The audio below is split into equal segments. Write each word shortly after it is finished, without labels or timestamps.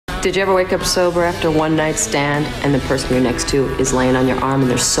Did you ever wake up sober after one night stand and the person you're next to is laying on your arm and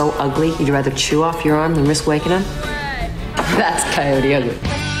they're so ugly you'd rather chew off your arm than risk waking up? That's Coyote Ugly.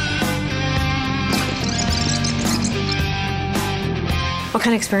 What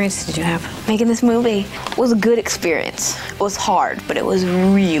kind of experience did you have? Making this movie was a good experience. It was hard, but it was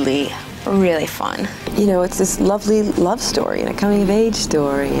really, really fun. You know, it's this lovely love story and a coming-of-age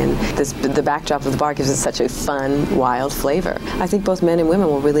story, and the backdrop of the bar gives it such a fun, wild flavor. I think both men and women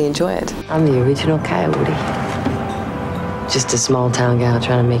will really enjoy it. I'm the original Coyote. Just a small town gal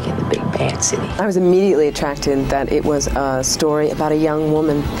trying to make it in the big bad city. I was immediately attracted that it was a story about a young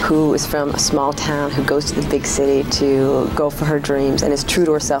woman who is from a small town who goes to the big city to go for her dreams and is true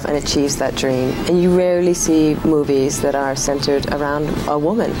to herself and achieves that dream. And you rarely see movies that are centered around a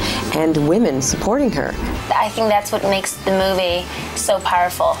woman and women supporting her. I think that's what makes the movie so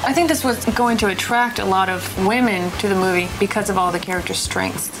powerful. I think this was going to attract a lot of women to the movie because of all the character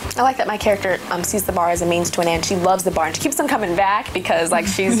strengths. I like that my character sees the bar as a means to an end. She loves the bar and she keeps on coming back because like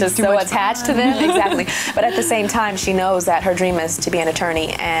she's just so attached to them. Exactly. But at the same time, she knows that her dream is to be an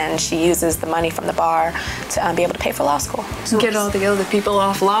attorney, and she uses the money from the bar to be able to pay for law school. So get all the other people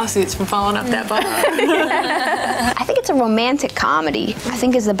off lawsuits from following up that bar. I think it's a romantic comedy, I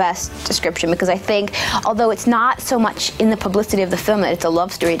think is the best description, because I think, although it's not so much in the publicity of the film that it's a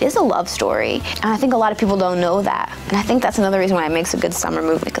love story, it is a love story. And I think a lot of people don't know that. And I think that's another reason why it makes a good summer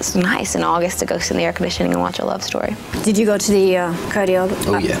movie, because it's nice in August to go sit in the air conditioning and watch a love story. Did you go to the Coyote Ugly?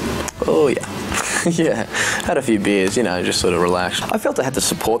 Oh, yeah. Oh, yeah. Yeah. Had a few beers, you know, just sort of relaxed. I felt I had to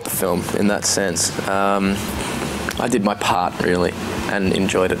support the film in that sense. I did my part, really, and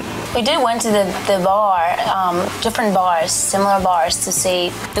enjoyed it. We did went to the bar, different bars, similar bars, to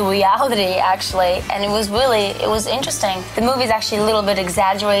see the reality, actually, and it was interesting. The movie's actually a little bit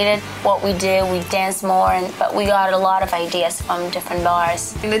exaggerated, what we did. We danced more, but we got a lot of ideas from different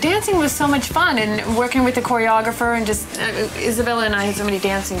bars. And the dancing was so much fun, and working with the choreographer, and just, Isabella and I had so many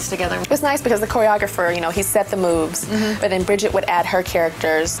dancings together. It was nice because the choreographer, you know, he set the moves, but then Bridget would add her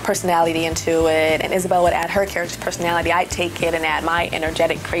character's personality into it, and Isabella would add her character's personality. I'd take it and add my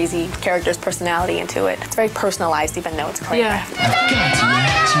energetic, crazy character's personality into it. It's very personalized, even though it's choreographed.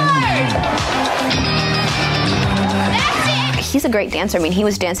 He's a great dancer. I mean, he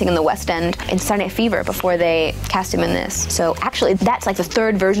was dancing in the West End in Saturday Night Fever before they cast him in this. So actually, that's like the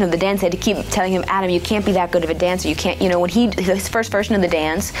third version of the dance. They had to keep telling him, Adam, you can't be that good of a dancer. You can't, you know, when his first version of the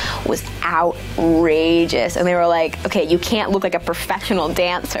dance was outrageous. And they were like, okay, you can't look like a professional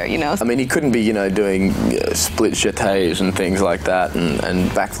dancer, you know? I mean, he couldn't be, you know, doing split jetés and things like that and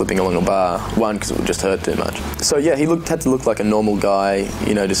backflipping along a bar. One, because it would just hurt too much. So yeah, he had to look like a normal guy,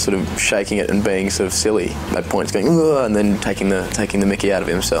 you know, just sort of shaking it and being sort of silly at points, going, ugh, and then taking the mickey out of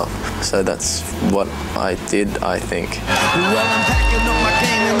himself. So that's what I did, I think. Well, I'm packing up my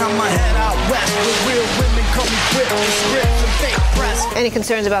game and I'm head out west. The real women call me quick with scripts and fake press. Any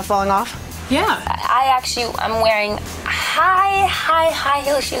concerns about falling off? Yeah. I'm wearing high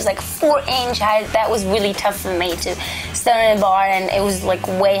heel shoes, like 4-inch high. That was really tough for me to stand in a bar, and it was like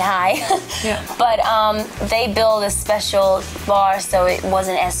way high. Yeah. But they built a special bar so it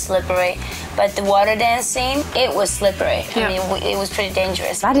wasn't as slippery. But the water dance scene, it was slippery. Yeah. I mean, it was pretty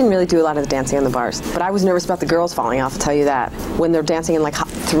dangerous. I didn't really do a lot of the dancing on the bars, but I was nervous about the girls falling off, I'll tell you that. When they're dancing in like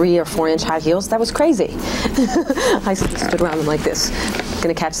 3 or 4-inch high heels, that was crazy. I stood around them like this,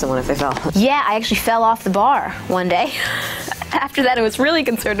 gonna catch someone if they fell. Yeah, I actually fell off the bar one day. After that, I was really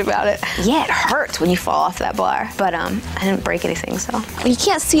concerned about it. Yeah, it hurts when you fall off that bar, but I didn't break anything, so. You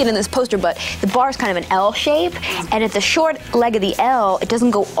can't see it in this poster, but the bar is kind of an L shape, and at the short leg of the L, it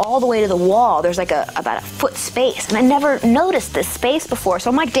doesn't go all the way to the wall. There's like about a foot space, and I never noticed this space before, so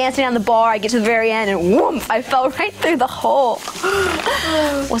I'm like dancing on the bar, I get to the very end, and whoomp, I fell right through the hole.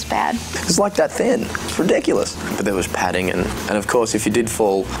 It was bad. It's like that thin. It's ridiculous. But there was padding, and of course, if you did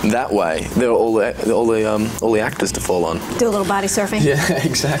fall that way, there were all the actors to fall on. Do a little body surfing? Yeah,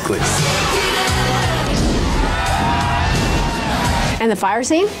 exactly. And the fire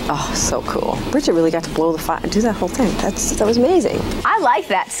scene? Oh, so cool. Bridget really got to blow the fire, do that whole thing. That was amazing. I like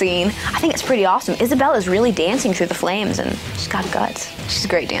that scene. I think it's pretty awesome. Isabella's really dancing through the flames, and she's got guts. She's a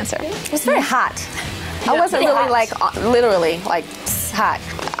great dancer. It was very hot. I wasn't really like, literally, like, hot.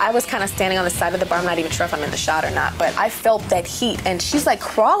 I was kind of standing on the side of the bar. I'm not even sure if I'm in the shot or not, but I felt that heat, and she's like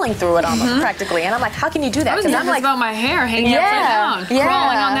crawling through it almost practically, and I'm like, how can you do that? I was nervous I'm like, about my hair hanging upside down,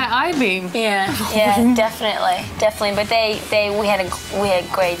 crawling on that I-beam. Yeah, definitely. But we had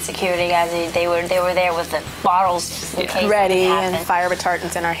great security guys. They were there with the bottles in case ready something happened. and fire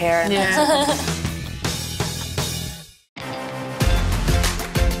retardants in our hair. Yeah.